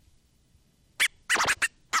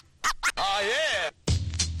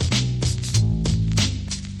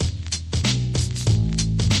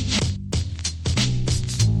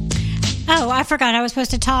Oh, I forgot I was supposed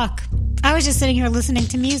to talk. I was just sitting here listening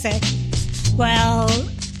to music. Well,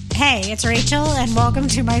 hey, it's Rachel, and welcome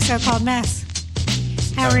to my so-called mess.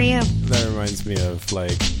 How are you? That reminds me of,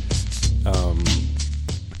 like,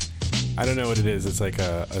 I don't know what it is. It's like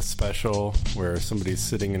a special where somebody's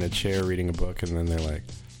sitting in a chair reading a book, and then they're like,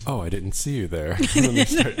 oh, I didn't see you there. And then they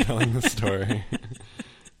start telling the story.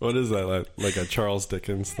 What is that, like a Charles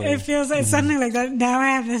Dickens thing? It feels like something like that. Now I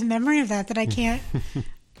have this memory of that I can't...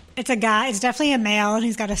 It's a guy. It's definitely a male, and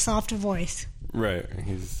he's got a soft voice. Right.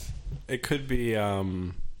 It could be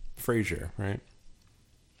Frasier, right?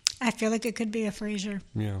 I feel like it could be a Frasier.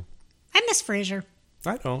 Yeah. I miss Frasier.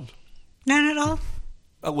 I don't. None at all?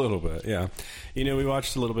 A little bit, yeah. You know, we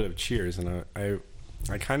watched a little bit of Cheers, and I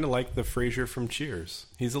kind of like the Frasier from Cheers.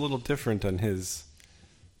 He's a little different on his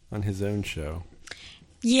own show.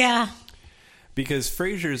 Yeah. Because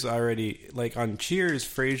Frasier's already, like, on Cheers,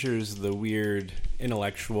 Frasier's the weird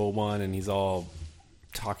intellectual one, and he's all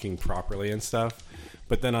talking properly and stuff.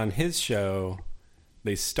 But then on his show,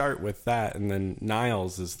 they start with that, and then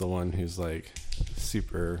Niles is the one who's, like,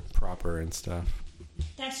 super proper and stuff.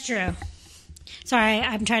 That's true. Sorry,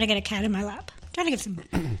 I'm trying to get a cat in my lap. I'm trying to get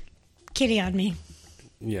some kitty on me.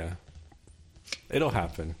 Yeah. It'll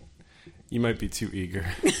happen. You might be too eager.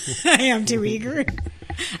 I am too eager.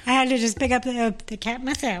 I had to just pick up the cat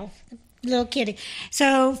myself. Little kitty.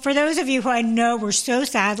 So, for those of you who I know were so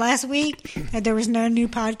sad last week that there was no new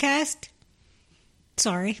podcast,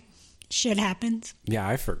 sorry. Shit happens. Yeah,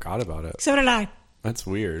 I forgot about it. So did I. That's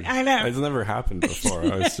weird. I know. It's never happened before.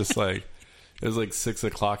 I was just like, it was like 6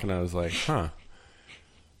 o'clock, and I was like, huh.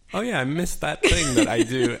 Oh, yeah, I missed that thing that I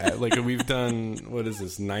do. Like, we've done, what is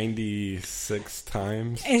this, 96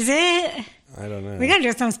 times? Is it? I don't know. We got to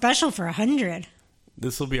do something special for 100.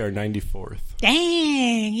 This will be our 94th.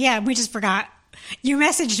 Dang. Yeah, we just forgot. You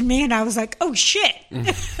messaged me, and I was like, oh, shit.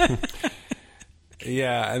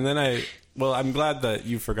 Yeah, and then I'm glad that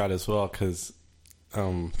you forgot as well, because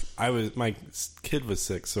my kid was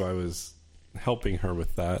sick, so I was helping her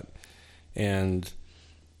with that. And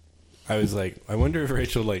I was like, I wonder if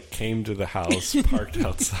Rachel, like, came to the house, parked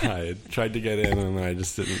outside, tried to get in, and then I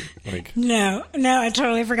just didn't, like... No, I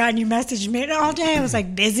totally forgot. And you messaged me. And all day I was,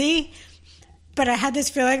 like, busy. But I had this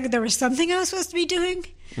feeling that there was something I was supposed to be doing.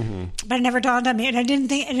 Mm-hmm. But it never dawned on me. And I didn't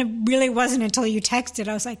think... And it really wasn't until you texted.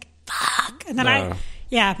 I was like, fuck. And then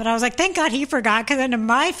but I was like, thank God he forgot. Because then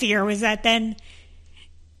my fear was that then...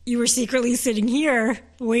 You were secretly sitting here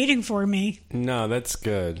waiting for me. No, that's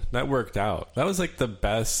good. That worked out. That was like the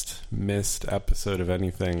best missed episode of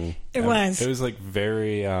anything. It was. It was like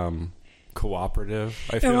very cooperative.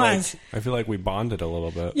 I feel like we bonded a little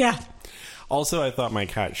bit. Yeah. Also, I thought my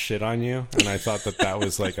cat shit on you, and I thought that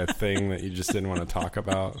was like a thing that you just didn't want to talk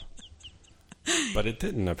about. But it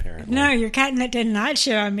didn't, apparently. No, your cat did not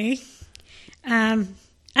shit on me.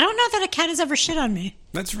 I don't know that a cat has ever shit on me.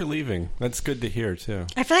 That's relieving. That's good to hear, too.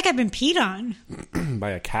 I feel like I've been peed on.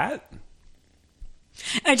 By a cat?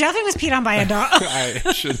 I definitely was peed on by a dog.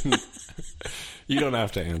 I shouldn't. You don't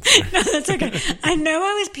have to answer. No, that's okay. I know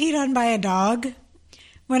I was peed on by a dog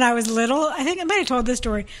when I was little. I think I might have told this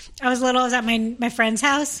story. I was little. I was at my friend's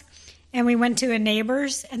house, and we went to a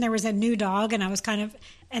neighbor's, and there was a new dog, and I was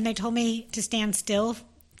and they told me to stand still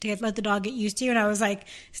to let the dog get used to you, and I was like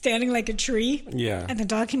standing like a tree. Yeah. And the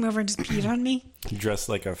dog came over and just peed on me. Dressed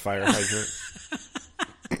like a fire hydrant.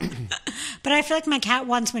 But I feel like my cat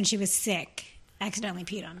once, when she was sick, accidentally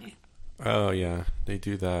peed on me. Oh, yeah. They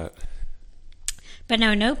do that. But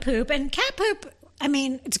no poop. And cat poop, I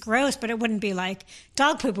mean, it's gross, but it wouldn't be like...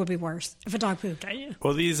 Dog poop would be worse if a dog pooped at you.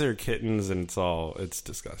 Well, these are kittens, and it's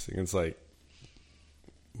disgusting. It's like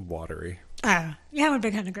watery. Oh, yeah, it would be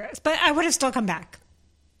kind of gross. But I would have still come back.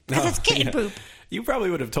 Because it's kitten poop. You probably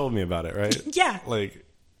would have told me about it, right? Yeah. Like,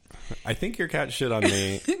 I think your cat shit on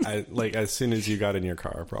me, as soon as you got in your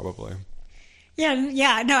car, probably.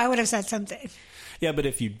 Yeah. No, I would have said something. Yeah, but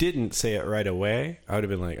if you didn't say it right away, I would have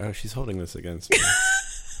been like, oh, she's holding this against me.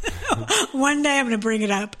 One day I'm going to bring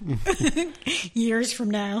it up. Years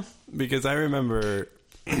from now. Because I remember...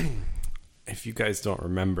 If you guys don't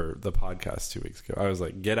remember the podcast 2 weeks ago, I was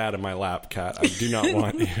like, get out of my lap, cat. I do not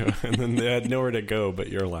want you. And then they had nowhere to go but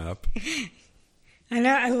your lap. I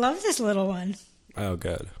know. I love this little one. Oh,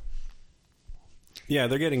 good. Yeah,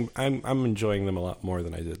 I'm enjoying them a lot more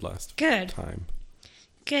than I did last time.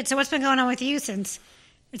 Good. So what's been going on with you since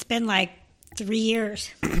it's been like 3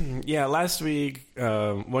 years? Yeah, last week,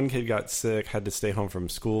 one kid got sick, had to stay home from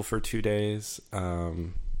school for 2 days.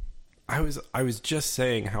 I was just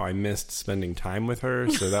saying how I missed spending time with her,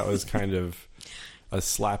 so that was kind of a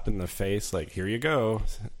slap in the face, like, here you go.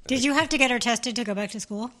 Did you have to get her tested to go back to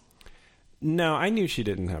school? No, I knew she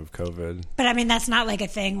didn't have COVID. But I mean, that's not like a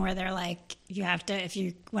thing where they're like, you have to, if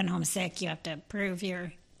you went home sick, you have to prove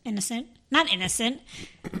you're innocent. Not innocent.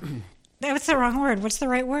 That's the wrong word. What's the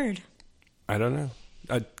right word? I don't know.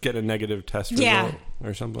 I'd get a negative test result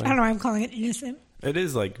or something. I don't know why I'm calling it innocent. It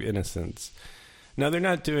is like innocence. No, they're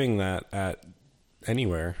not doing that at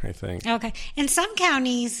anywhere, I think. Okay. In some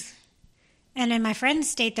counties, and in my friend's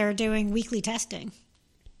state, they're doing weekly testing.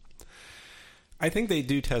 I think they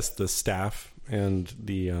do test the staff and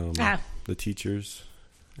the teachers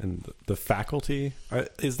and the faculty.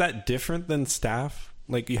 Is that different than staff?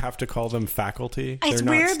 Like, you have to call them faculty? It's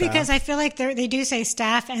weird because I feel like they do say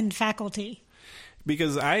staff and faculty.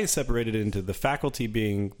 Because I separated it into the faculty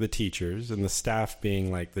being the teachers and the staff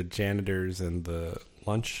being like the janitors and the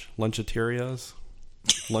lunchaterias.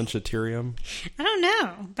 Lunchaterium. I don't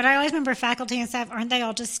know, but I always remember faculty and staff. Aren't they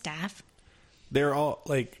all just staff? They're all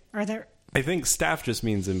like. Are there? I think staff just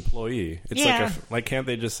means employee. It's like can't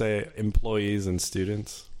they just say employees and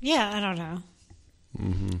students? Yeah, I don't know.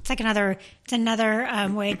 Mm-hmm. It's like another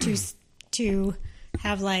way to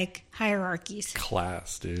have like hierarchies.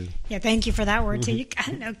 Class, dude. Yeah, thank you for that word too. You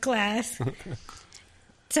got no class.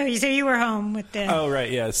 So you were home with the... Oh, right,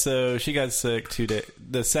 yeah. So she got sick 2 days.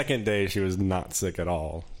 The second day, she was not sick at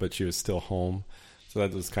all, but she was still home. So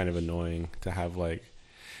that was kind of annoying to have,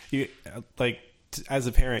 as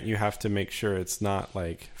a parent, you have to make sure it's not,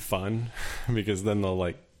 fun, because then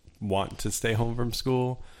they'll, want to stay home from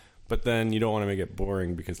school. But then you don't want to make it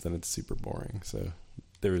boring, because then it's super boring. So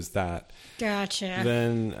there was that. Gotcha.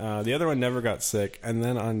 Then the other one never got sick. And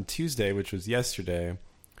then on Tuesday, which was yesterday...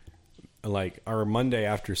 our Monday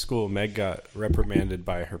after school, Meg got reprimanded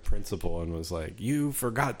by her principal and was like, you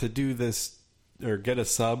forgot to do this or get a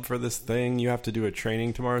sub for this thing. You have to do a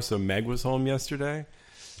training tomorrow. So Meg was home yesterday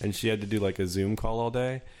and she had to do a Zoom call all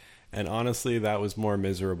day. And honestly, that was more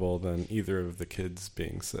miserable than either of the kids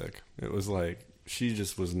being sick. It was she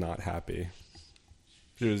just was not happy.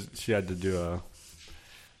 She had to do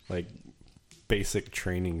a basic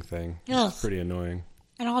training thing. It was pretty annoying.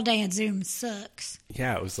 And all day at Zoom sucks.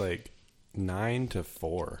 Yeah, it was 9 to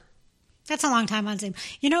 4. That's a long time on Zoom.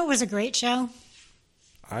 You know, it was a great show.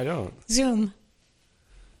 I don't. Zoom.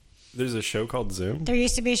 There's a show called Zoom? There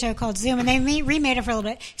used to be a show called Zoom, and they remade it for a little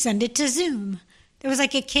bit. Send it to Zoom. It was a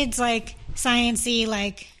kid's,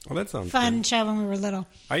 science-y, that sounds fun good. show when we were little.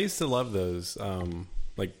 I used to love those,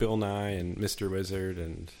 Bill Nye and Mr. Wizard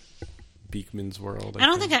and Beakman's World. I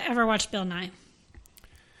don't think I ever watched Bill Nye.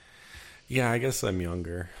 Yeah, I guess I'm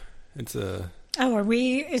younger. It's a... Oh, are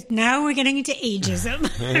we... Now we're getting into ageism.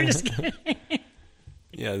 I'm just kidding.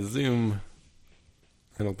 Yeah, Zoom.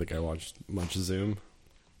 I don't think I watched much Zoom.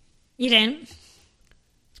 You didn't?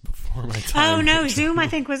 It's before my time. Oh, no. Zoom, I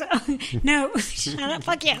think, was... No. Shut up.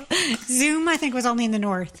 Fuck you. Zoom, I think, was only in the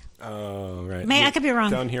north. Oh, right. I could be wrong.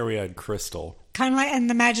 Down here we had Crystal. Kind of and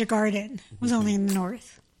the Magic Garden was only in the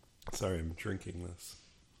north. Sorry, I'm drinking this.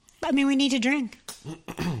 I mean, we need to drink.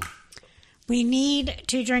 We need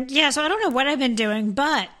to drink. Yeah, so I don't know what I've been doing,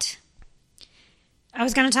 but I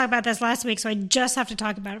was going to talk about this last week, so I just have to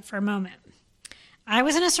talk about it for a moment. I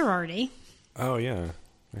was in a sorority. Oh, yeah.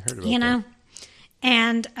 I heard about that.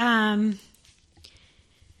 And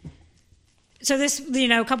so this,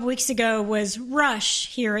 a couple weeks ago was Rush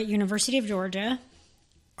here at University of Georgia.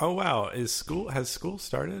 Oh, wow. Has school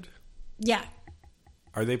started? Yeah.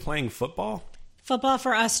 Are they playing football? Football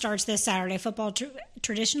for us starts this Saturday. Football,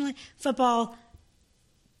 kickoff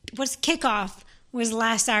was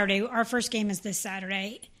last Saturday. Our first game is this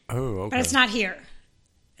Saturday. Oh, okay. But it's not here.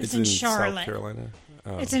 It's in Charlotte. South Carolina?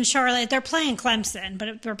 Oh. It's in Charlotte. They're playing Clemson,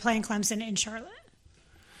 but they're playing Clemson in Charlotte.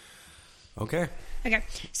 Okay.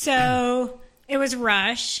 So it was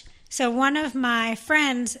Rush. So one of my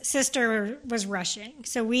friend's sister was rushing.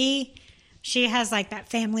 So she has that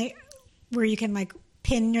family where you can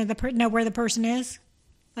pin know where the person is,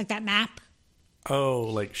 that map.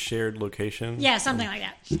 Oh, shared location? Yeah, something like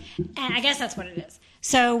that. And I guess that's what it is.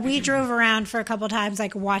 So we drove around for a couple times,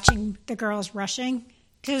 watching the girls rushing.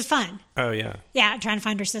 Because it was fun. Oh, yeah. Yeah, trying to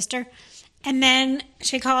find her sister. And then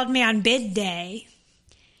she called me on bid day.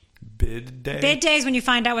 Bid day? Bid day is when you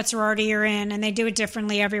find out what sorority you're in, and they do it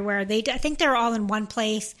differently everywhere. I think they're all in one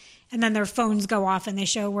place, and then their phones go off, and they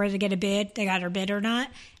show where to get a bid. They got her bid or not.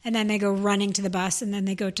 And then they go running to the bus, and then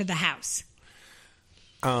they go to the house.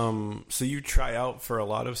 So you try out for a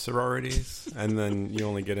lot of sororities, and then you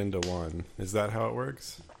only get into one. Is that how it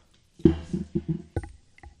works?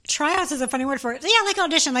 Tryouts is a funny word for it. Yeah,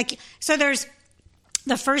 audition. So there's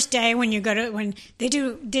the first day when they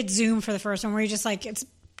did Zoom for the first one, where you just it's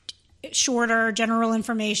shorter, general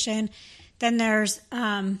information. Then there's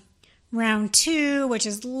round 2, which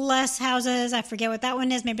is less houses. I forget what that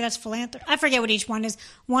one is. Maybe that's philanthropy. I forget what each one is.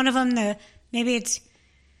 One of them, maybe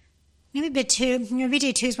bid 2. Maybe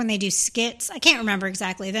day 2 is when they do skits. I can't remember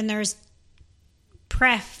exactly. Then there's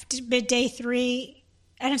pref bid day 3,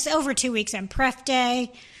 and it's over 2 weeks. And pref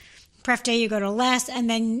day you go to less, and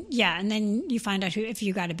then you find out if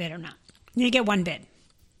you got a bid or not. You get one bid.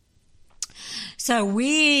 So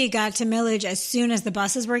we got to Millage as soon as the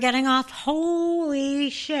buses were getting off. Holy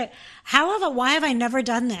shit. Why have I never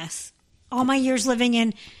done this? All my years living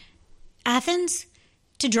in Athens,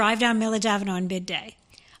 to drive down Millage Avenue on bid day.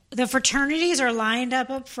 The fraternities are lined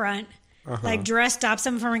up front, like dressed up.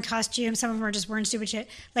 Some of them are in costume. Some of them are just wearing stupid shit,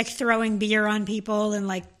 like throwing beer on people and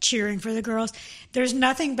like cheering for the girls. There's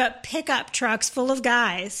nothing but pickup trucks full of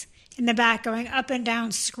guys in the back going up and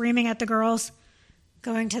down, screaming at the girls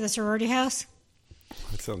going to the sorority house.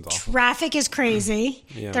 That sounds awful. Traffic is crazy.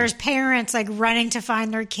 Yeah. There's parents like running to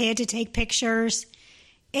find their kid to take pictures.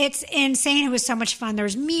 It's insane. It was so much fun. There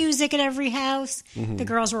was music at every house. Mm-hmm. The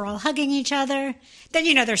girls were all hugging each other.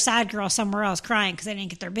 Then, there's sad girls somewhere else crying because they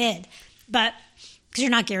didn't get their bid. But, because you're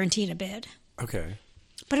not guaranteed a bid. Okay.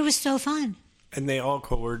 But it was so fun. And they all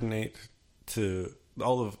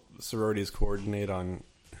all of sororities coordinate on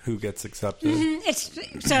who gets accepted?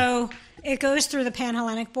 Mm-hmm. So, it goes through the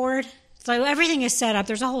Panhellenic board. So, everything is set up.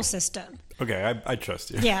 There's a whole system. Okay, I trust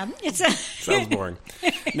you. Yeah. Sounds boring.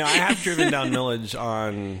 Now, I have driven down Millage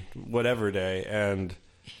on whatever day, and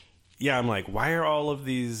I'm like, why are all of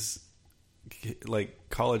these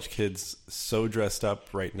college kids so dressed up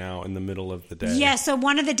right now in the middle of the day? Yeah, so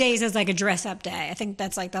one of the days is like a dress-up day. I think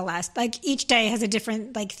that's like the last, each day has a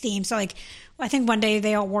different theme. So I think one day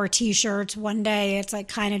they all wore T-shirts. One day it's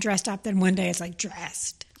kind of dressed up. Then one day it's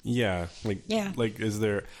dressed. Yeah. Is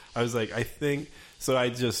there, I was like, I think... So I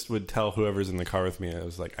just would tell whoever's in the car with me, I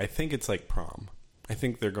was like, I think it's like prom. I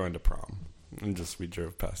think they're going to prom. And we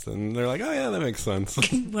drove past it. And they're like, oh, yeah, that makes sense.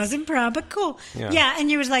 Wasn't prom, but cool. Yeah, and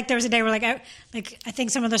there was a day where I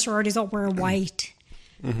think some of the sororities all wear white.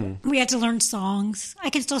 Mm-hmm. We had to learn songs.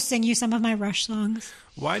 I can still sing you some of my Rush songs.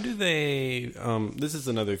 Why do they, this is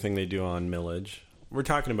another thing they do on Millage. We're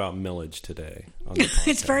talking about Millage today on the podcast.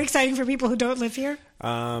 It's very exciting for people who don't live here.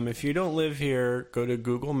 If you don't live here, go to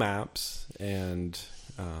Google Maps and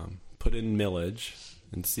put in Millage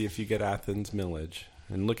and see if you get Athens Millage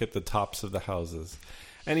and look at the tops of the houses.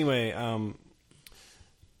 Anyway, on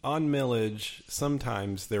Millage,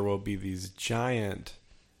 sometimes there will be these giant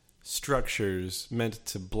structures meant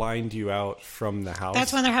to blind you out from the house.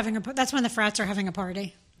 That's when that's when the frats are having a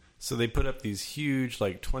party. So they put up these huge,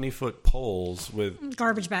 20-foot poles with...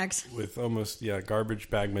 Garbage bags. With almost,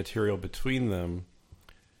 garbage bag material between them.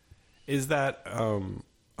 Is that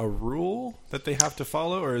a rule that they have to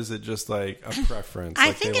follow, or is it just, a preference?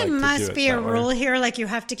 I think it must be a rule here, you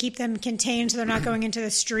have to keep them contained so they're not going into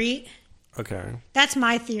the street. Okay. That's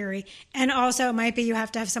my theory. And also, it might be you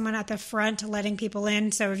have to have someone at the front letting people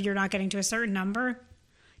in, so if you're not getting to a certain number...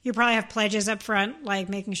 You probably have pledges up front,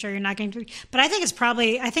 making sure you're not getting to. But I think it's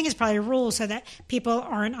probably a rule so that people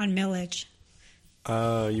aren't on Millage.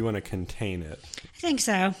 You want to contain it. I think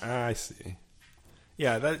so. I see.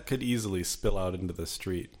 Yeah, that could easily spill out into the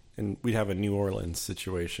street, and we'd have a New Orleans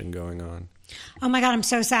situation going on. Oh my God, I'm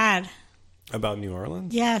so sad. About New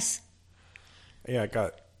Orleans? Yes. Yeah, it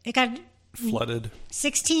got flooded.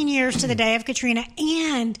 16 years to the day of Katrina,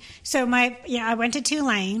 and so I went to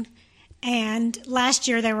Tulane. And last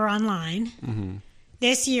year they were online. Mm-hmm.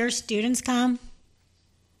 This year students come.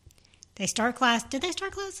 They start class. Did they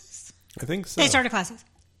start classes? I think so. They started classes.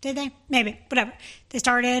 Did they? Maybe. Whatever. They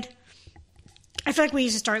started. I feel like we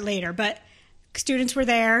used to start later, but students were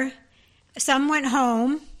there. Some went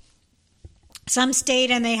home. Some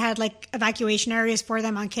stayed and they had evacuation areas for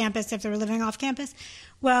them on campus if they were living off campus.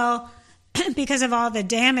 Well, because of all the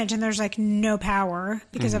damage and there's no power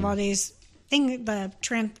because of all these things,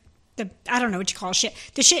 I don't know what you call shit.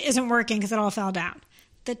 The shit isn't working because it all fell down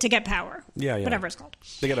to get power. Yeah. Whatever it's called.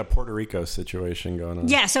 They got a Puerto Rico situation going on.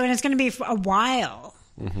 Yeah, and it's going to be for a while.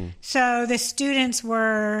 Mm-hmm. So the students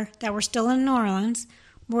that were still in New Orleans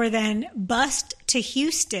were then bused to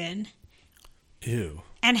Houston. Ew.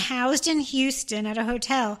 And housed in Houston at a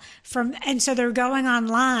hotel. And so they're going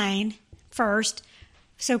online first.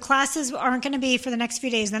 So classes aren't going to be for the next few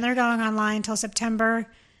days. Then they're going online until September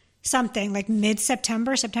something,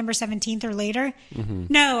 mid-September, September 17th or later. Mm-hmm.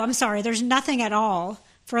 No, I'm sorry. There's nothing at all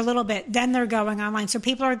for a little bit. Then they're going online. So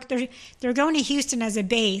people they're going to Houston as a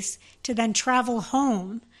base to then travel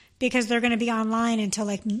home because they're going to be online until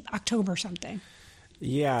October something.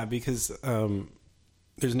 Yeah, because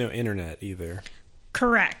there's no internet either.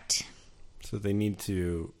 Correct. So they need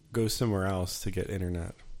to go somewhere else to get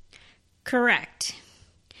internet. Correct.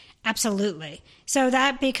 Absolutely. So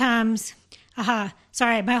that becomes,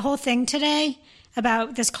 sorry, my whole thing today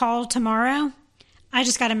about this call tomorrow, I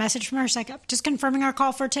just got a message from her. She's like, just confirming our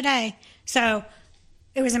call for today. So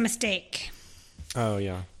it was a mistake. Oh,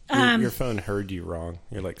 yeah. Your phone heard you wrong.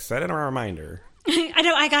 You're like, set in a reminder. I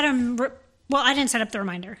know. I got him. Well, I didn't set up the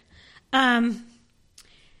reminder.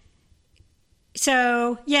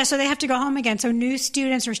 So they have to go home again. So new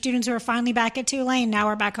students or students who are finally back at Tulane now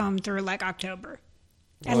are back home through like October.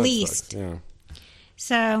 At least. Sucks.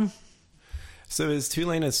 Yeah. So is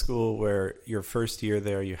Tulane a school where your first year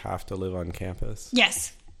there you have to live on campus?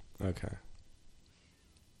 yes. Okay.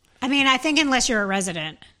 I mean, I think unless you're a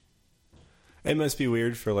resident. It must be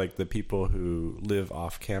weird for like the people who live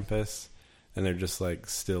off campus and they're just like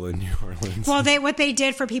still in New Orleans. Well, what they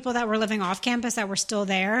did for people that were living off campus that were still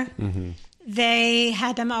there, they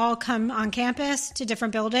had them all come on campus to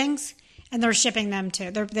different buildings, and they're shipping them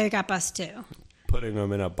to. They got bused too. Putting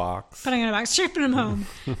them in a box. Shipping them home.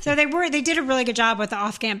 So they did a really good job with the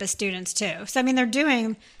off-campus students too. So I mean, they're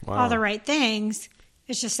doing all the right things.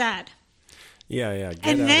 It's just sad. Yeah.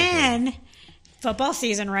 And then football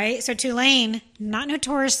season, right? So Tulane, not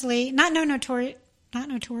notorious.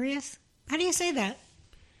 How do you say that?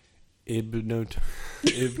 Notorious.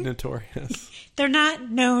 They're not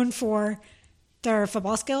known for their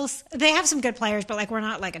football skills. They have some good players, but like we're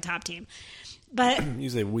not like a top team. But you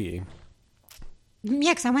say we.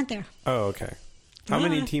 Yeah, because I went there. Oh, okay. How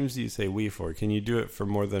many teams do you say we for? Can you do it for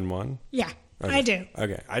more than one? Yeah, okay. I do.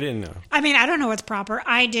 Okay, I didn't know. I mean, I don't know what's proper.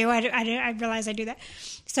 I do. I realize I do that.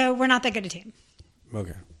 So we're not that good a team.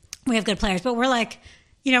 Okay. We have good players, but we're like,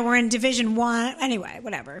 we're in Division I. Anyway,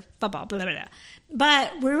 whatever. Football, blah, blah, blah.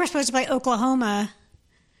 But we were supposed to play Oklahoma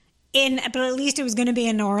but at least it was going to be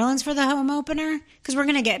in New Orleans for the home opener because we're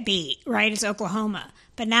going to get beat, right? It's Oklahoma.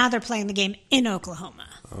 But now they're playing the game in Oklahoma.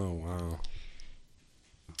 Oh, wow.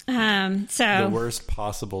 So the worst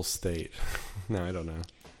possible state. No, I don't know.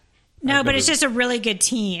 No, but it's just a really good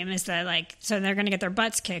team. Is that so they're going to get their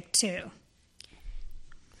butts kicked too.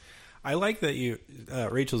 I like that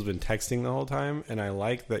Rachel's been texting the whole time, and I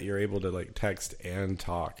like that you're able to text and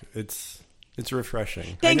talk. It's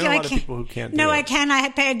refreshing. I know a lot of people who can't do it. No, I can.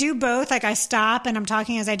 I do both. I stop and I'm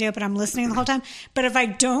talking as I do it, but I'm listening the whole time. But if I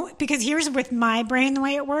don't, because here's with my brain the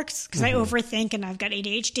way it works, because I overthink and I've got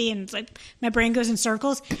ADHD and it's like my brain goes in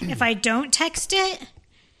circles. If I don't text it,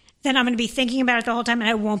 then I'm going to be thinking about it the whole time and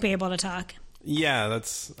I won't be able to talk. Yeah,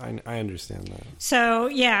 I understand that. So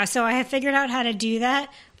I have figured out how to do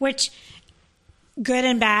that, which good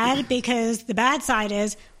and bad, because the bad side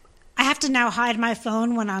is I have to now hide my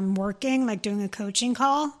phone when I'm working, like doing a coaching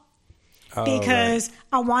call, because right.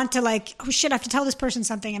 I want to I have to tell this person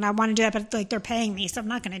something and I want to do that, but they're paying me, so I'm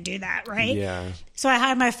not going to do that, right? Yeah. So I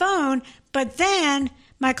hide my phone, but then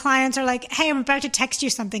my clients are like, hey, I'm about to text you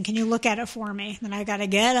something. Can you look at it for me? Then I got to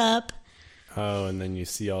get up. Oh, and then you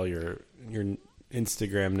see all your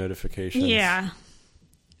Instagram notifications. Yeah.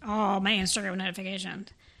 Oh, my Instagram notifications.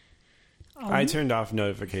 Oh. I turned off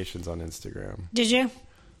notifications on Instagram. Did you?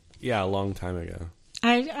 Yeah, a long time ago.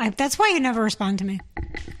 I that's why you never respond to me.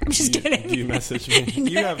 I'm just kidding. Do you message me?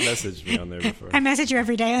 You have messaged me on there before. I message you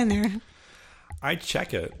every day on there. I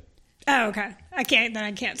check it. Oh, okay. I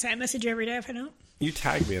can't say I message you every day if I don't. You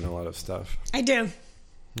tag me in a lot of stuff. I do.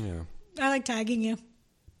 Yeah. I like tagging you.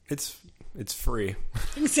 It's free.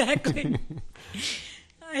 Exactly.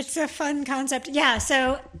 It's a fun concept. Yeah,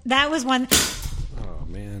 so that was one. Oh,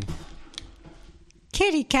 man.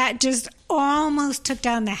 Kitty cat just almost took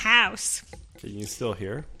down the house. Can you still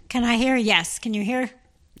hear? Can I hear? Yes. Can you hear?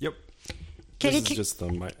 Yep. Kitty this is just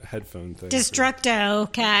my headphone thing. Destructo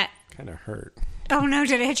cat. Kind of hurt. Oh, no.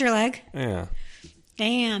 Did it hit your leg? Yeah.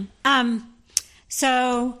 Damn.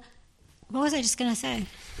 So what was I just going to say?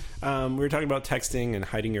 We were talking about texting and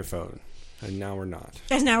hiding your phone. And now we're not.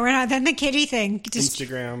 No, we're not. Then the kitty thing.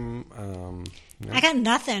 Instagram. No. I got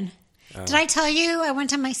nothing. Did I tell you I went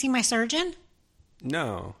to see my surgeon?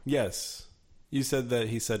 No. Yes. You said that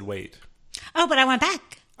he said wait. Oh, but I went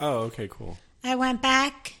back. Oh, okay, cool. I went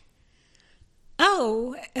back.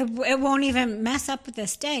 Oh, it won't even mess up with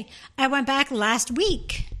this day. I went back last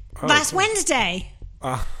week. Oh, last Wednesday.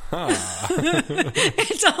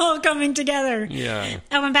 It's all coming together. Yeah.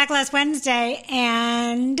 I went back last Wednesday,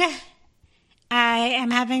 and I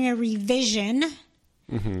am having a revision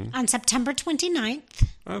on September 29th.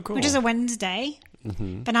 Oh, cool. Which is a Wednesday,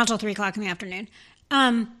 but not until 3 o'clock in the afternoon.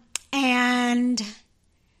 And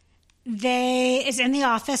it's in the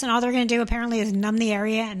office, and all they're going to do apparently is numb the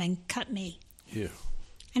area and then cut me. Ew.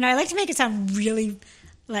 And I like to make it sound really,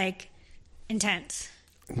 intense.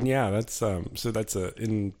 Yeah, that's so that's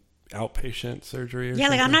in outpatient surgery or Yeah,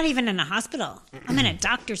 something? like I'm not even in a hospital. I'm in a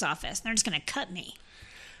doctor's office. They're just going to cut me.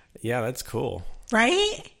 Yeah, that's cool.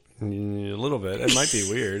 Right? A little bit. It might be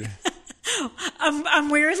weird. I'm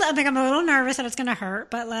weird. I'm a little nervous that it's going to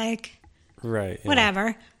hurt, but like, Right. Yeah.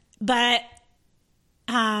 whatever. But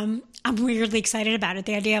I'm weirdly excited about it.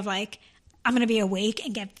 The idea of like, I'm going to be awake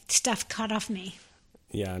and get stuff cut off me.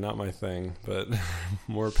 Yeah, not my thing, but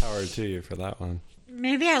more power to you for that one.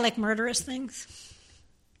 Maybe I like murderous things.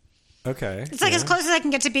 Okay. It's like as close as I can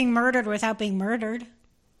get to being murdered without being murdered.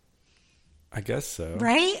 I guess so.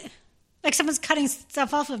 Right? Like someone's cutting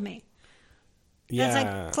stuff off of me. Yeah. That's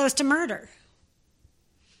like close to murder.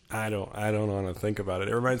 I don't want to think about it.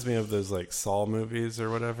 It reminds me of those like Saw movies or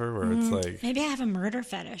whatever where it's like, Maybe I have a murder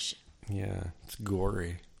fetish. yeah, it's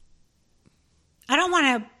gory. I don't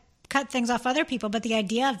want to cut things off other people, but the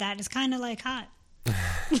idea of that is kind of like hot.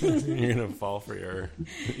 You're going to fall for your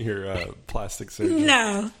plastic surgery.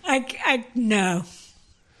 No, no.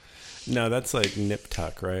 No, that's like Nip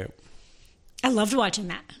Tuck, right? I loved watching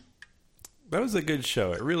that. That was a good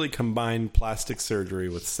show. It really combined plastic surgery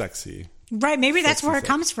with sexy. Right, maybe that's Sexy where it sex.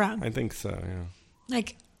 comes from. I think so, yeah.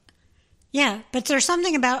 Like, yeah, but there's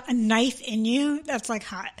something about a knife in you that's like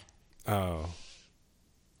hot. Oh.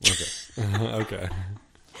 Okay. Okay.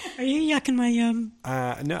 Are you yucking my yum?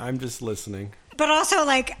 No, I'm just listening. But also,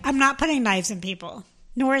 like, I'm not putting knives in people.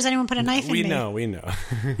 Nor has anyone put a knife in me. We know.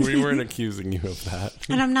 We weren't accusing you of that.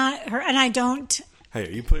 And I'm not her, and I don't. Hey,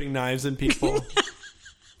 are you putting knives in people?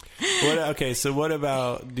 Okay, so what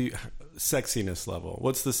about sexiness level?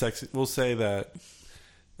 What's the sexy? We'll say that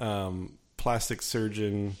plastic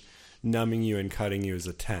surgeon numbing you and cutting you is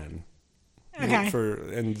a 10. Okay.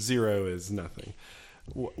 And 0 is nothing.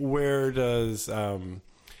 Where does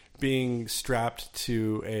being strapped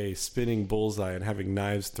to a spinning bullseye and having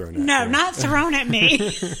knives thrown at No, you? not thrown at me.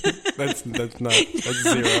 That's 0.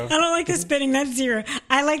 I don't like the spinning. That's 0.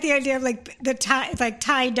 I like the idea of like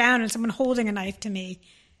tied down and someone holding a knife to me.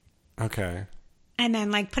 Okay. And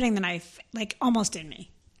then like putting the knife like almost in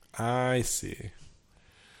me. I see.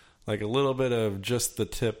 Like a little bit of just the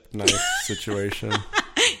tip knife situation.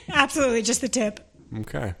 Absolutely, just the tip.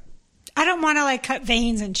 Okay. I don't want to like cut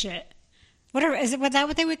veins and shit. Is that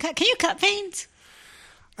what they would cut? Can you cut veins?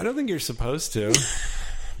 I don't think you're supposed to,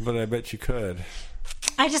 but I bet you could.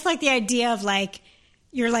 I just like the idea of like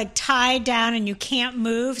you're like tied down and you can't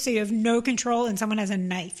move, so you have no control, and someone has a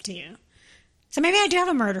knife to you. So maybe I do have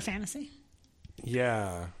a murder fantasy.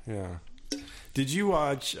 Yeah. Did you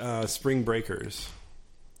watch Spring Breakers?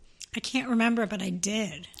 I can't remember, but I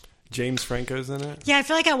did. James Franco's in it? Yeah, I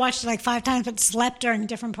feel like I watched it like 5 times, but slept during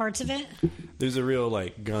different parts of it. There's a real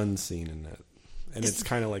like gun scene in it. And it's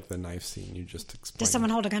kind of like the knife scene you just explained. Does someone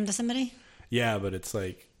hold a gun to somebody? Yeah, but it's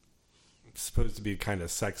like it's supposed to be kind of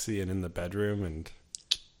sexy and in the bedroom, and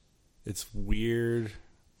it's weird.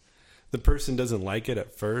 The person doesn't like it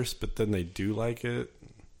at first, but then they do like it.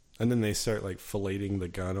 And then they start like filleting the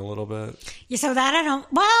gun a little bit. Yeah, so that I don't...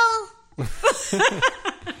 Well...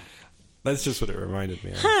 That's just what it reminded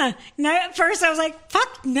me of. No, at first I was like,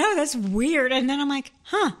 fuck, no, that's weird. And then I'm like,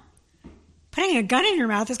 putting a gun in your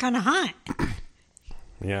mouth is kind of hot.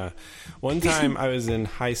 Yeah. One time I was in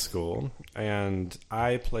high school and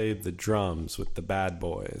I played the drums with the Bad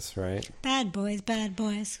Boys, right? Bad boys, bad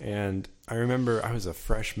boys. And I remember I was a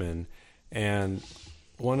freshman and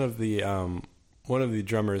one of the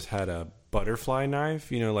drummers had a butterfly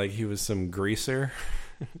knife, like he was some greaser.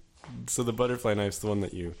 So the butterfly knife's the one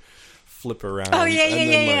that you flip around. Oh,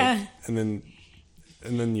 yeah. And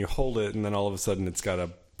then you hold it, and then all of a sudden it's got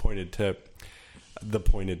a pointed tip, the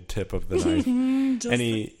pointed tip of the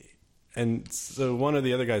knife. And so one of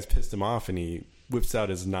the other guys pissed him off, and he whips out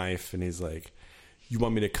his knife, and he's like, "You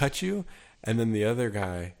want me to cut you?" And then the other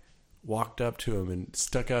guy walked up to him and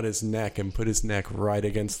stuck out his neck and put his neck right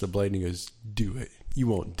against the blade, and he goes, "Do it. You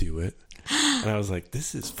won't do it." And I was like,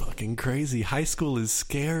 this is fucking crazy. High school is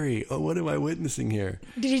scary. Oh, what am I witnessing here?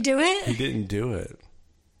 Did he do it? He didn't do it.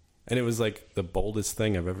 And it was like the boldest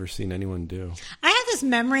thing I've ever seen anyone do. I have this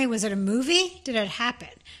memory, was it a movie? Did it happen?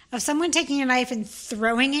 Of someone taking a knife and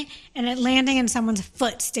throwing it and it landing in someone's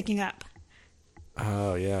foot sticking up.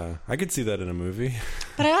 Oh, yeah. I could see that in a movie.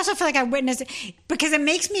 But I also feel like I witnessed it because it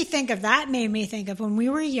makes me think of that, made me think of when we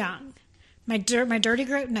were young. My dirty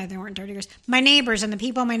girl, no, they weren't dirty girls. My neighbors and the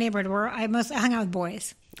people in my neighborhood I hung out with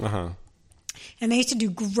boys. Uh-huh. And they used to do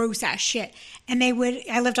gross ass shit. And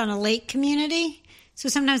I lived on a lake community. So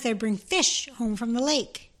sometimes they'd bring fish home from the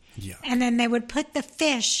lake. Yeah. And then they would put the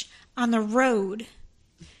fish on the road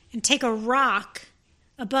and take a rock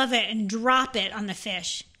above it and drop it on the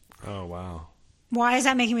fish. Oh, wow. Why is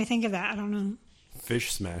that making me think of that? I don't know.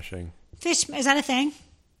 Fish smashing. Fish, is that a thing?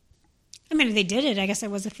 I mean, if they did it, I guess it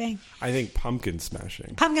was a thing. I think pumpkin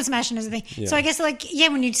smashing. Pumpkin smashing is a thing. Yeah. So I guess,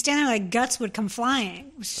 when you'd stand there, guts would come flying.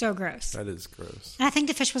 It was so gross. That is gross. And I think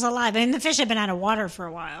the fish was alive. I mean, the fish had been out of water for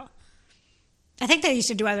a while. I think they used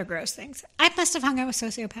to do other gross things. I must have hung out with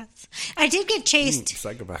sociopaths. I did get chased.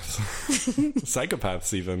 Psychopaths.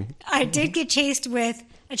 Psychopaths, even. I did get chased with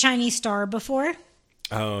a Chinese star before.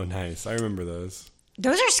 Oh, nice. I remember those.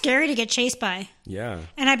 Those are scary to get chased by. Yeah.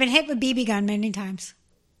 And I've been hit with BB gun many times.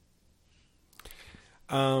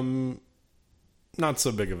 Not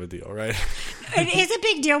so big of a deal, right? It is a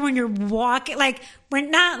big deal when you're walking, we're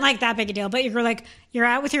not that big a deal, but you're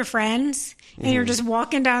out with your friends and you're just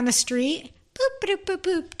walking down the street, boop, boop, boop,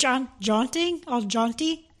 boop, jaunting, all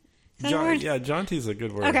jaunty. Is that a word? Yeah, jaunty's a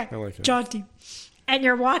good word. Okay, I like it. jaunty. And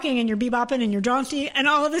you're walking and you're bebopping and you're jaunty, and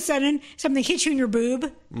all of a sudden something hits you in your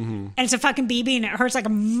boob, and it's a fucking BB and it hurts like a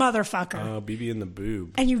motherfucker. Oh, BB in the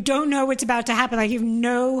boob. And you don't know what's about to happen. You have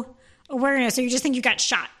no awareness, so you just think you got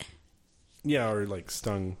shot. Yeah, or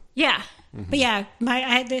stung. Yeah. But yeah,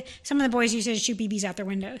 some of the boys used to shoot BBs out their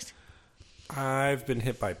windows. I've been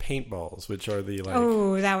hit by paintballs, which are the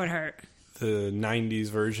oh, that would hurt. The 90s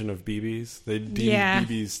version of BBs. They deemed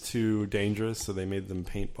BBs too dangerous, so they made them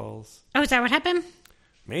paintballs. Oh, is that what happened?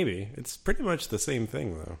 Maybe. It's pretty much the same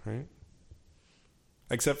thing, though, right?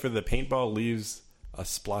 Except for the paintball leaves a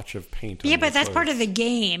splotch of paint on Yeah, but your that's clothes. part of the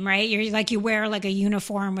game, right? You wear a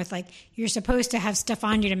uniform with you're supposed to have stuff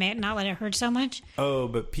on you to not let it hurt so much. Oh,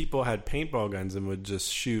 but people had paintball guns and would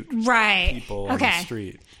just shoot people on the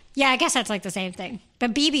street. Yeah, I guess that's the same thing.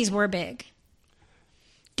 But BBs were big.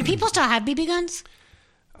 Do people still have BB guns?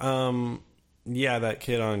 Yeah, that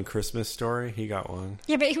kid on Christmas Story, he got one.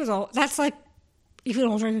 Yeah, but he was old. That's even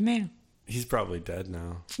older than me. He's probably dead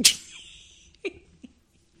now.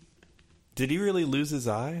 Did he really lose his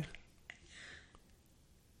eye?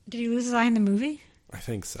 Did he lose his eye in the movie? I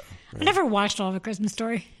think so. Right? I never watched all of A Christmas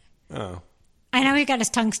Story. Oh. I know he got his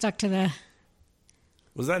tongue stuck to the...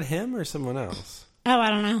 Was that him or someone else? Oh, I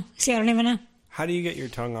don't know. See, I don't even know. How do you get your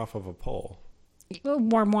tongue off of a pole?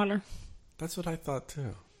 Warm water. That's what I thought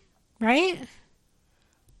too. Right?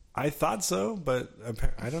 I thought so, but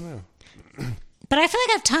I don't know. But I feel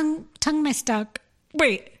like I've tongue my stuck.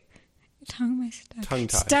 Wait. Tongue tie.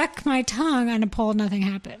 Stuck my tongue on a pole, nothing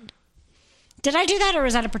happened. Did I do that or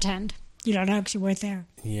was that a pretend? You don't know because you weren't there.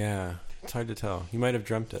 Yeah, it's hard to tell. You might have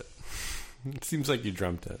dreamt it. It seems like you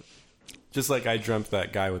dreamt it. Just like I dreamt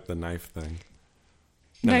that guy with the knife thing.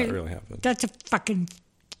 No, that really happened. That's a fucking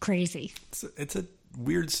crazy. It's a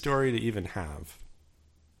weird story to even have.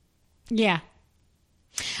 Yeah.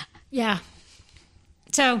 Yeah.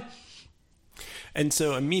 And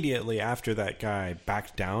so immediately after that guy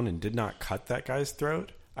backed down and did not cut that guy's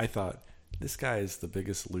throat, I thought, this guy is the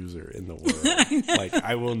biggest loser in the world.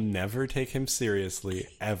 I will never take him seriously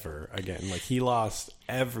ever again. He lost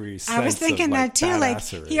every sense of I was thinking that too.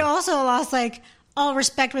 badassery. He also lost all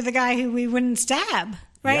respect with the guy who we wouldn't stab.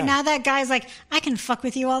 Right Yeah. now, that guy's I can fuck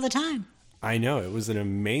with you all the time. I know. It was an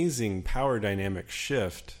amazing power dynamic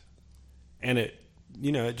shift. And it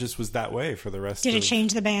just was that way for the rest of... Did it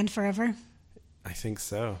change the band forever? I think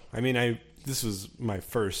so. I mean, this was my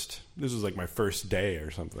first day or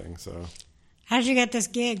something, so... How did you get this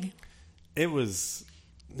gig? It was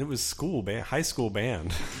school band, high school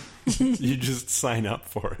band. You just sign up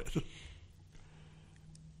for it.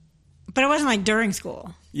 But it wasn't during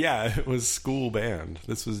school. Yeah, it was school band.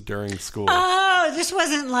 This was during school. Oh, this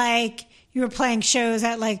wasn't you were playing shows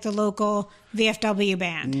at the local VFW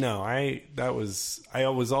band. No, I was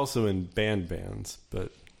also in bands,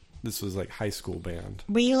 but this was high school band.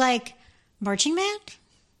 Were you marching band?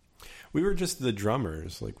 We were just the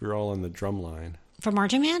drummers. We were all on the drum line. For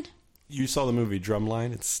marching band? You saw the movie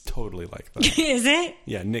Drumline? It's totally like that. Is it?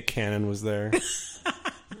 Yeah, Nick Cannon was there.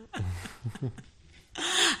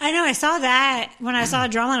 I know, I saw that. When I saw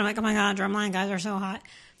Drumline, I'm like, oh my God, Drumline guys are so hot.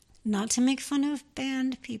 Not to make fun of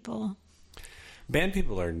band people. Band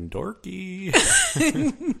people are dorky.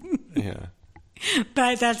 Yeah.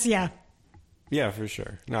 But that's, yeah. Yeah, for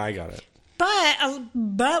sure. No, I got it.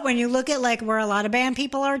 But when you look at where a lot of band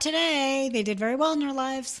people are today, they did very well in their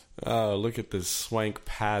lives. Oh, look at this swank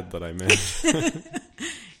pad that I'm in.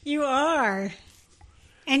 You are.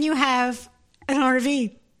 And you have an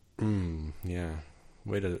RV. Yeah.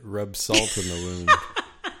 Way to rub salt in the wound.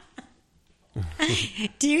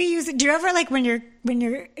 Do you ever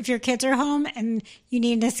if your kids are home and you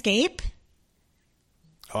need an escape?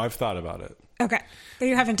 Oh, I've thought about it. Okay. But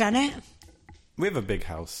you haven't done it? We have a big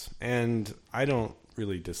house, and I don't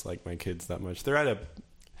really dislike my kids that much. They're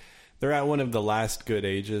at one of the last good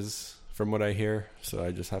ages, from what I hear. So I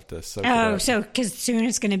just have to soak it up. So because soon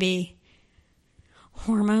it's going to be.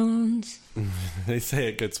 hormones. They say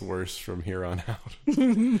it gets worse from here on out. I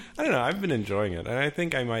don't know. I've been enjoying it. And I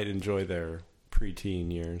think I might enjoy their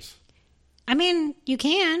preteen years. I mean, you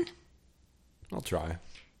can. I'll try.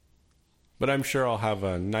 But I'm sure I'll have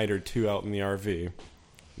a night or two out in the RV.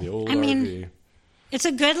 The old RV. It's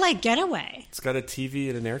a good, getaway. It's got a TV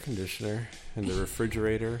and an air conditioner and a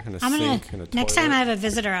refrigerator and a sink and a toilet. Next time I have a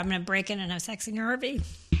visitor, I'm going to break in and have sex in your RV.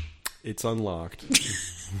 It's unlocked.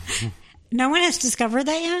 No one has discovered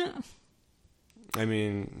that yet? I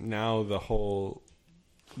mean, now the whole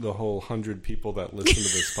 100 people that listen to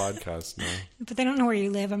this podcast know. But they don't know where you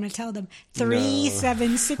live. I'm going to tell them.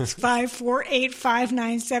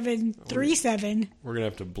 37654859737. We're going to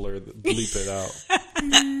have to bleep it out.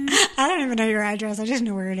 I don't even know your address. I just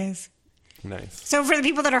know where it is. Nice. So for the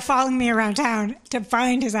people that are following me around town to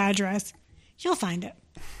find his address, you'll find it.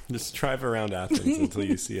 Just drive around Athens until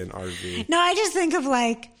you see an RV. No, I just think of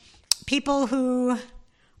people who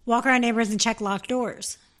walk around neighborhoods and check locked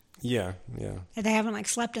doors. Yeah, yeah. That they haven't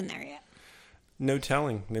slept in there yet. No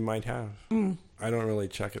telling. They might have. I don't really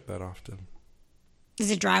check it that often. Is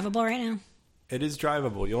it drivable right now? It is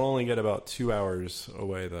drivable. You'll only get about 2 hours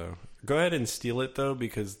away, though. Go ahead and steal it, though,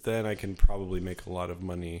 because then I can probably make a lot of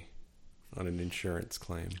money on an insurance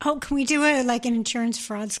claim. Oh, can we do an insurance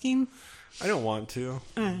fraud scheme? I don't want to,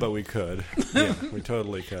 but we could. Yeah, we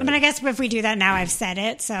totally could. I mean, I guess if we do that now, I've said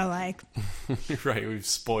it, so Right, we've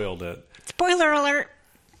spoiled it. Spoiler alert.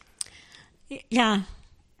 Yeah,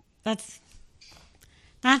 that's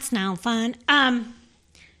now fun. I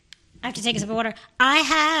have to take a sip of water.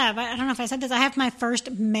 I don't know if I said this, I have my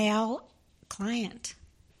first male client.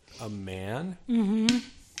 A man? Mm-hmm.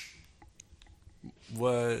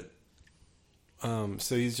 What?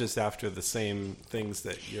 So he's just after the same things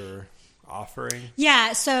that you're offering?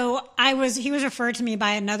 Yeah, so he was referred to me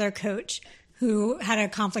by another coach who had a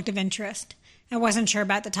conflict of interest. I wasn't sure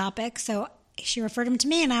about the topic, so she referred him to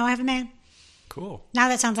me, and now I have a man. Cool. Now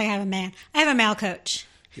that sounds like I have a man. I have a male coach.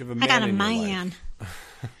 You have a man. I got a in man. your life.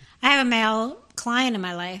 I have a male client in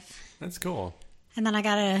my life. That's cool. And then I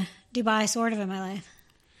got a Dubai sort of in my life.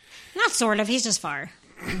 Not sort of, he's just far.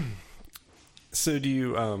 So do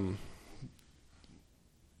you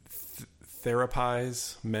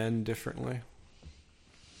therapize men differently?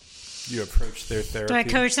 Do you approach their therapy? Do I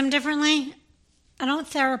coach them differently? I don't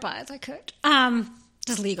therapize, I coach.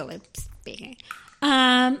 Just legally speaking.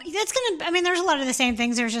 There's a lot of the same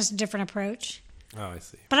things, there's just a different approach. Oh, I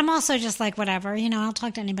see. But I'm also just whatever, I'll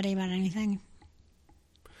talk to anybody about anything.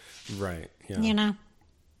 Right, yeah.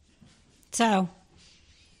 So,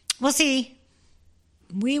 we'll see.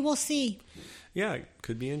 We will see. Yeah, it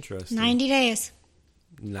could be interesting. 90 days.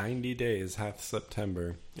 90 days, half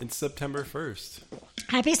September. It's September 1st.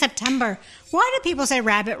 Happy September. Why do people say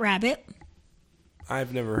rabbit, rabbit?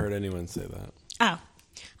 I've never heard anyone say that. Oh.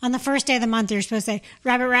 On the first day of the month, you're supposed to say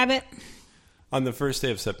rabbit, rabbit? On the first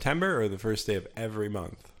day of September or the first day of every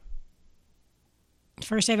month?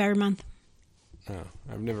 First day of every month. Oh,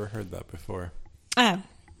 I've never heard that before. Oh.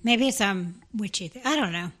 Maybe it's some witchy thing. I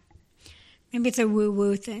don't know. Maybe it's a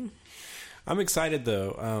woo-woo thing. I'm excited,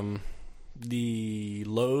 though. The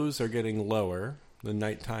lows are getting lower, the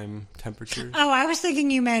nighttime temperatures. Oh, I was thinking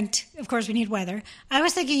you meant, of course, we need weather. I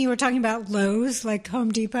was thinking you were talking about Lowe's, like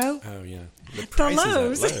Home Depot. Oh, yeah. The prices at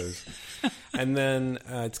Lowe's. And then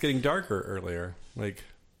it's getting darker earlier.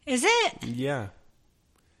 Is it? Yeah.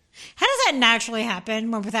 How does that naturally happen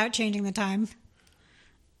without changing the time?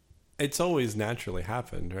 It's always naturally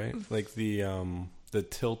happened, right? Like the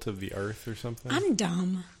tilt of the earth or something. I'm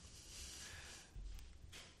dumb.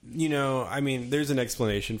 There's an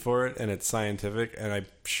explanation for it, and it's scientific, and I'm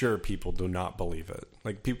sure people do not believe it.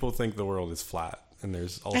 People think the world is flat, and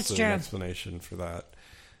there's also an explanation for that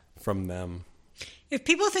from them. If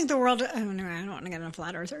people think the world... Oh, no, I don't want to get into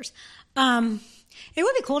flat earthers. It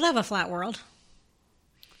would be cool to have a flat world.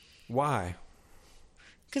 Why?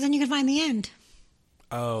 Because then you can find the end.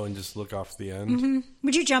 Oh, and just look off the end? Mm-hmm.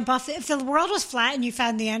 Would you jump off? If the world was flat and you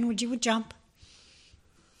found the end, would you jump?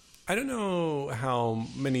 I don't know how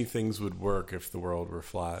many things would work if the world were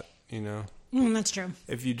flat, that's true.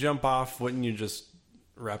 If you jump off, wouldn't you just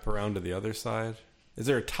wrap around to the other side? Is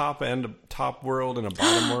there a top world and a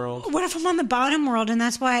bottom world? What if I'm on the bottom world and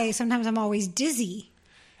that's why sometimes I'm always dizzy?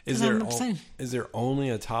 Is there only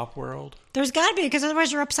a top world? There's got to be, because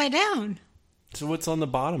otherwise you're upside down. So what's on the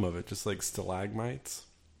bottom of it? Just stalagmites?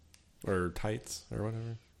 Or tights? Or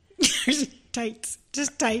whatever? Tights.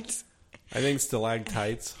 Just tights. I think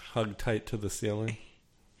stalactites hug tight to the ceiling.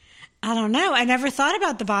 I don't know. I never thought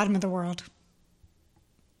about the bottom of the world.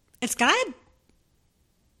 It's got to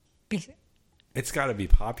be... It's got to be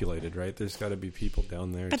populated, right? There's got to be people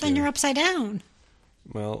down there, but then you're upside down.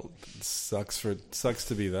 Well, sucks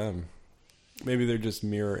to be them. Maybe they're just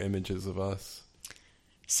mirror images of us.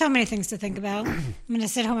 So many things to think about. I'm going to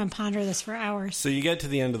sit home and ponder this for hours. So you get to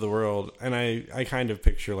the end of the world, and I kind of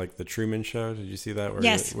picture like the Truman Show. Did you see that?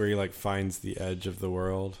 Yes. Where he like finds the edge of the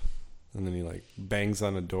world, and then he like bangs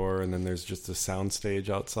on a door, and then there's just a soundstage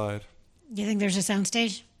outside. Do you think there's a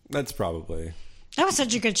soundstage? That's probably. That was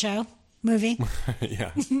such a good show. Movie.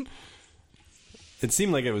 Yeah. It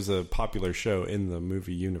seemed like it was a popular show in the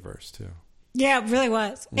movie universe, too. Yeah, it really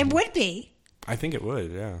was. Mm-hmm. It would be. I think it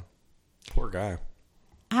would, yeah. Poor guy.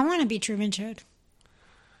 I want to be Truman Showed.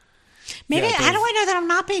 Maybe, yeah, how do I know that I'm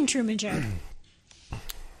not being Truman Showed?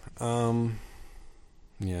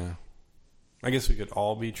 Yeah. I guess we could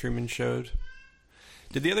all be Truman Showed.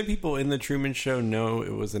 Did the other people in the Truman Show know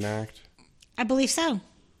it was an act? I believe so.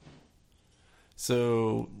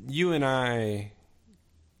 So you and I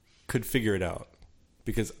could figure it out.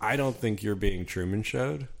 Because I don't think you're being Truman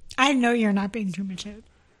Showed. I know you're not being Truman Showed.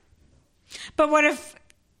 But what if...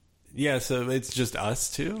 Yeah, so it's just us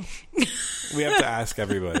two? We have to ask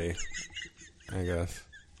everybody, I guess.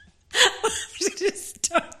 Just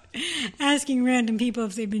start asking random people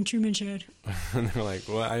if they've been Truman Showed. And they're like,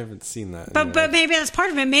 well, I haven't seen that. But maybe that's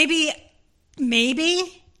part of it.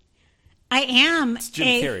 Maybe I am it's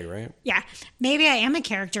Jim Carrey, right? Yeah. Maybe I am a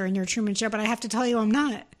character in your Truman Show, but I have to tell you I'm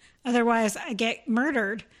not. Otherwise, I get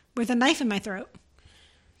murdered with a knife in my throat.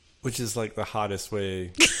 Which is like the hottest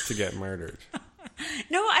way to get murdered.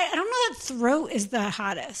 No, I don't know that throat is the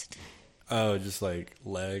hottest. Oh, just like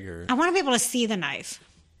leg or... I want to be able to see the knife.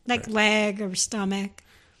 Like right. Leg or stomach.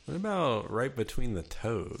 What about right between the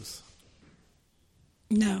toes?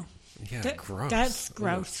 No. Yeah, gross. That's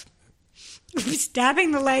gross.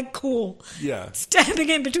 Stabbing the leg, cool. Yeah. Stabbing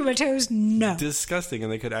it between my toes, no. Disgusting,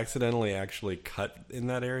 and they could accidentally actually cut in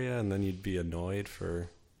that area, and then you'd be annoyed for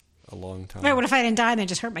a long time. Right, what if I didn't die and they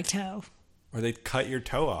just hurt my toe? Or they'd cut your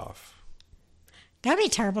toe off. That would be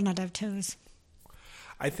terrible not to have toes.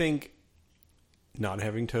 I think not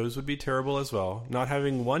having toes would be terrible as well. Not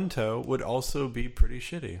having one toe would also be pretty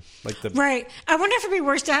shitty. Right. I wonder if it'd be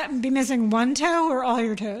worse to be missing one toe or all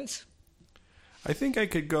your toes. I think I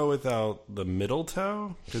could go without the middle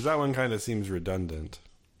toe, because that one kind of seems redundant.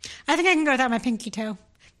 I think I can go without my pinky toe,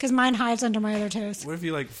 because mine hides under my other toes. What if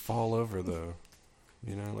you, fall over, though?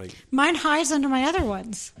 You know, Mine hides under my other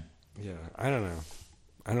ones. Yeah, I don't know.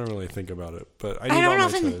 I don't really think about it, but I need all my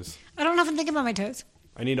toes. I don't often think about my toes.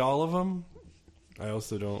 I need all of them. I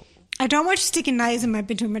also don't... I don't want you sticking knives in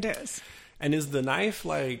between my toes. And is the knife,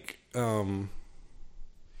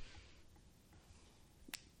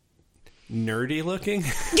 nerdy looking?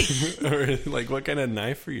 Or what kind of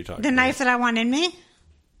knife are you talking about? The knife that I want in me?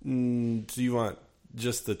 Do you want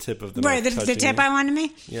just the tip of the knife? Right, the tip I want in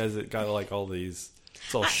me? Yeah, has it got all these...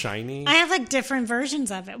 It's all shiny? I have different versions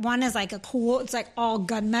of it. One is a cool, it's all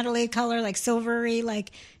gunmetal-y color, silvery,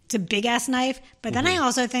 it's a big ass knife. But then I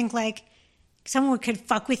also think someone could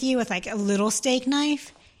fuck with you with a little steak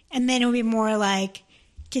knife, and then it would be more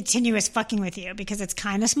continuous fucking with you because it's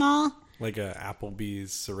kind of small. Like a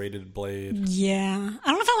Applebee's serrated blade. Yeah. I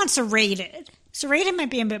don't know if I want serrated. Serrated might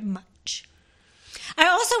be a bit much. I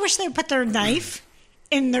also wish they would put their knife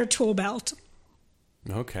in their tool belt.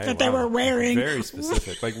 Okay. That they were wearing. Very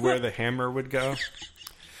specific. Where the hammer would go?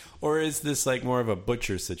 Or is this more of a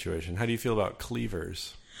butcher situation? How do you feel about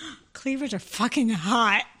cleavers? Cleavers are fucking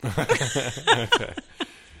hot. Okay.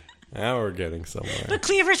 Now we're getting somewhere. But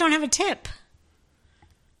cleavers don't have a tip.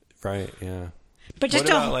 Right, yeah. But just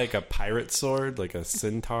what about a pirate sword? Like a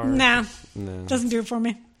centaur? No. Doesn't do it for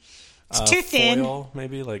me. It's too thin. Foil,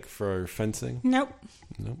 maybe, for fencing? Nope.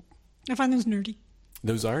 I find those nerdy.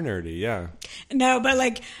 Those are nerdy, yeah. No,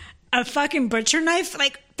 but a fucking butcher knife,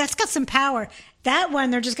 that's got some power. That one,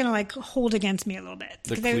 they're just going to hold against me a little bit.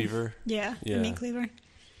 The cleaver? Yeah, the meat cleaver.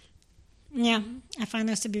 Yeah, I find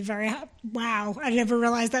those to be very hot. Wow, I never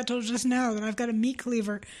realized that till just now that I've got a meat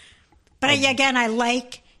cleaver. But again, I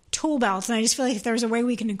like tool belts, and I just feel like if there's a way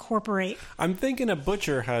we can incorporate. I'm thinking a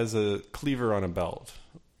butcher has a cleaver on a belt,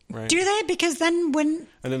 right? Do they? Because then when...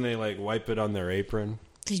 And then they wipe it on their apron.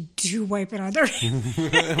 They do wipe it on their apron.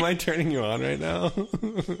 Am I turning you on right now? What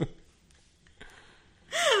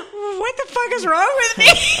the fuck is wrong with me?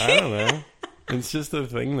 I don't know. It's just a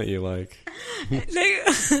thing that you like.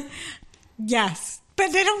 Yes.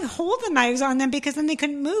 But they don't hold the knives on them because then they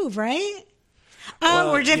couldn't move, right?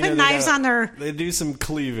 Oh, we're dipping knives on their... They do some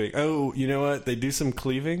cleaving. Oh, you know what? They do some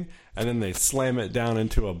cleaving, and then they slam it down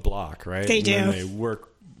into a block, right? They do. And then they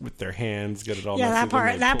work with their hands, get it all messy. Yeah,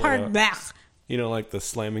 that part, blech. You don't like the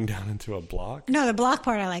slamming down into a block? No, the block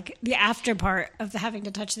part I like. The after part of having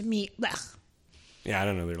to touch the meat, blech. Yeah, I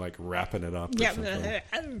don't know. They're like wrapping it up. Or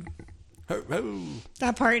something. Ho, ho.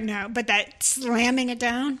 That part, no. But that slamming it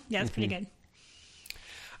down, yeah, it's pretty good.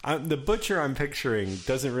 The butcher I'm picturing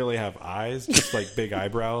doesn't really have eyes, just like big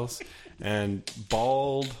eyebrows and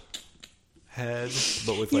bald head,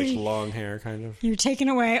 but with like long hair, kind of. You're taking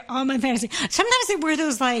away all my fantasy. Sometimes they wear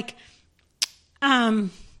those like,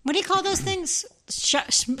 what do you call those things?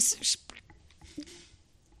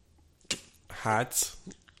 Hats.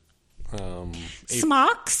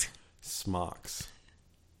 Smocks. Smocks.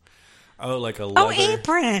 Oh, like a leather. Oh,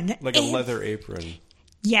 apron. Like a leather apron.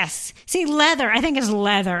 Yes. See, leather. I think it's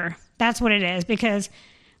leather. That's what it is. Because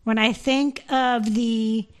when I think of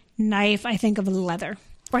the knife, I think of leather.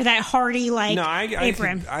 Or that hardy, like,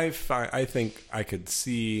 apron. I think I could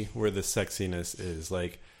see where the sexiness is.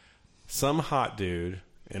 Like, some hot dude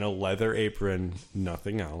in a leather apron,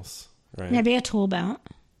 nothing else. Right? Maybe a tool belt.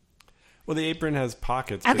 Well, the apron has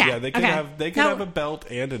pockets, but yeah, they could have a belt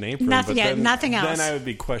and an apron. Nothing, but then, nothing else. Then I would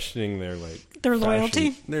be questioning their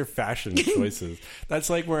loyalty, their fashion choices.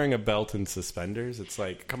 That's like wearing a belt and suspenders. It's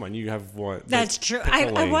like, come on, you have one. That's true.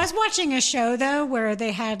 I was watching a show though where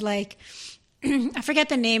they had like, I forget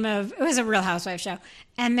the name of. It was a Real Housewives show,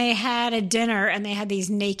 and they had a dinner, and they had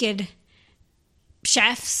these naked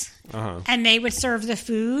chefs, and they would serve the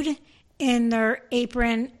food in their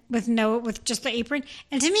apron with just the apron,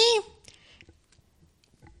 and to me.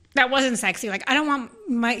 That wasn't sexy. Like, I don't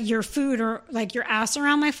want your food or, like, your ass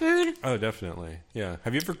around my food. Oh, definitely. Yeah.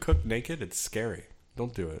 Have you ever cooked naked? It's scary.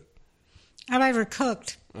 Don't do it. Have I ever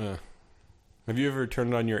cooked? Have you ever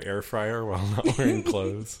turned on your air fryer while not wearing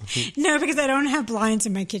clothes? No, because I don't have blinds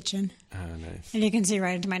in my kitchen. Oh, nice. And you can see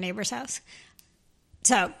right into my neighbor's house.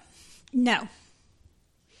 So, no.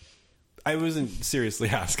 I wasn't seriously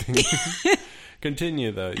asking.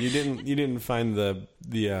 Continue, though. You didn't find the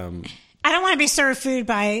I don't want to be served food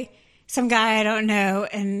by some guy I don't know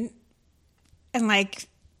and like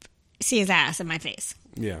see his ass in my face.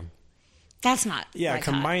 Yeah. That's not. Yeah, like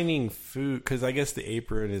combining food, because I guess the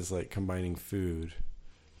apron is like combining food.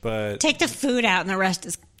 But take the food out and the rest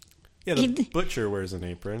is. Yeah, the butcher wears an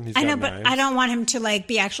apron. I know, but I don't want him to like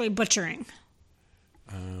be actually butchering.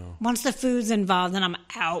 Oh. Once the food's involved, then I'm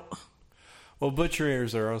out. Well,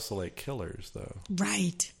 butchers are also like killers, though.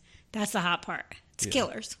 Right. That's the hot part. It's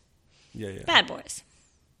killers. Yeah. Bad boys.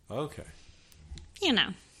 Okay. You know.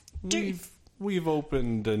 We've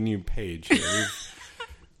opened a new page here.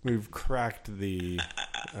 We've cracked the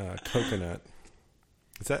coconut.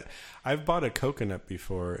 I've bought a coconut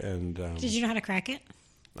before, and did you know how to crack it?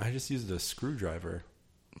 I just used a screwdriver.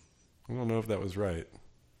 I don't know if that was right.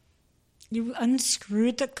 You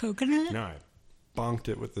unscrewed the coconut? No, I bonked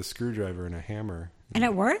it with the screwdriver and a hammer. And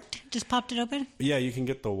it worked? Just popped it open? Yeah, you can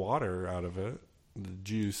get the water out of it. The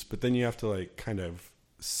juice, but then you have to like kind of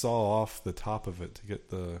saw off the top of it to get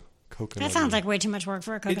the coconut. That sounds like way too much work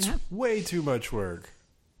for a coconut. It's way too much work.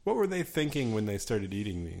 What were they thinking when they started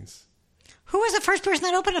eating these? Who was the first person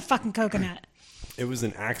that opened a fucking coconut? It was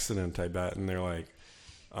an accident, I bet. And they're like,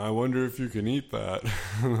 I wonder if you can eat that.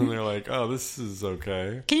 And they're like, oh, this is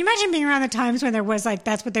okay. Can you imagine being around the times when there was like,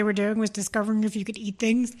 that's what they were doing, was discovering if you could eat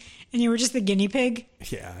things, and you were just the guinea pig?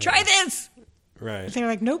 Yeah. Try this! Right. They're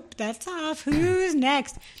like, nope, that's off. Who's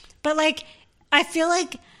next? But like, I feel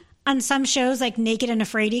like on some shows, like Naked and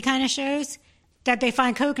Afraid-y kind of shows, that they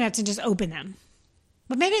find coconuts and just open them.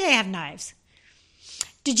 But maybe they have knives.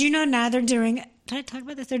 Did you know now they're doing, did I talk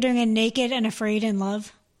about this? They're doing a Naked and Afraid in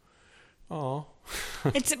Love. Oh.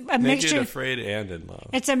 It's a mixture. Naked, Afraid, and in Love.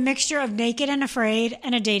 It's a mixture of Naked and Afraid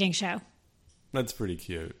and a dating show. That's pretty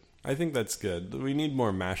cute. I think that's good. We need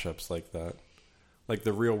more mashups like that. Like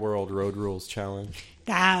the Real World Road Rules Challenge.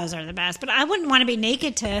 Those are the best. But I wouldn't want to be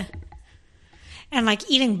naked and like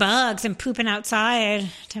eating bugs and pooping outside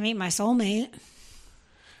to meet my soulmate.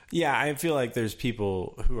 Yeah, I feel like there's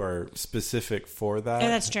people who are specific for that. Yeah,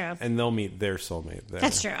 that's true. And they'll meet their soulmate there.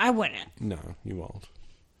 That's true. I wouldn't. No, you won't.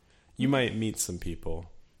 You might meet some people.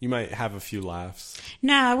 You might have a few laughs.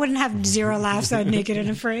 No, I wouldn't have 0 laughs on Naked and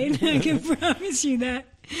Afraid. I can promise you that.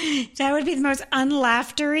 That would be the most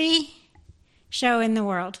unlaughtery show in the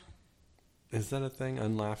world. Is that a thing?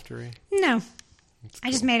 Unlaughtery? No. Cool.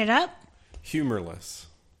 I just made it up. Humorless.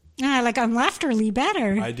 I like unlaughtery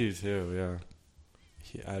better. I do too, yeah.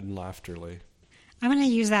 Unlaughtery. I'm going to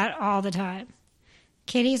use that all the time.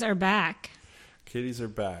 Kitties are back. Kitties are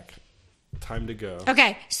back. Time to go.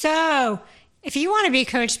 Okay, so if you want to be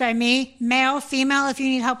coached by me, male, female, if you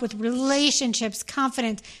need help with relationships,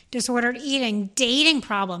 confidence, disordered eating, dating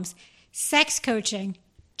problems, sex coaching,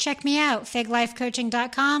 check me out,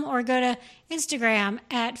 figlifecoaching.com, or go to Instagram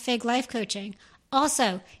at figlifecoaching.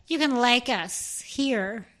 Also, you can like us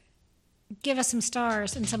here, give us some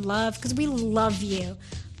stars and some love because we love you.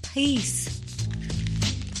 Peace.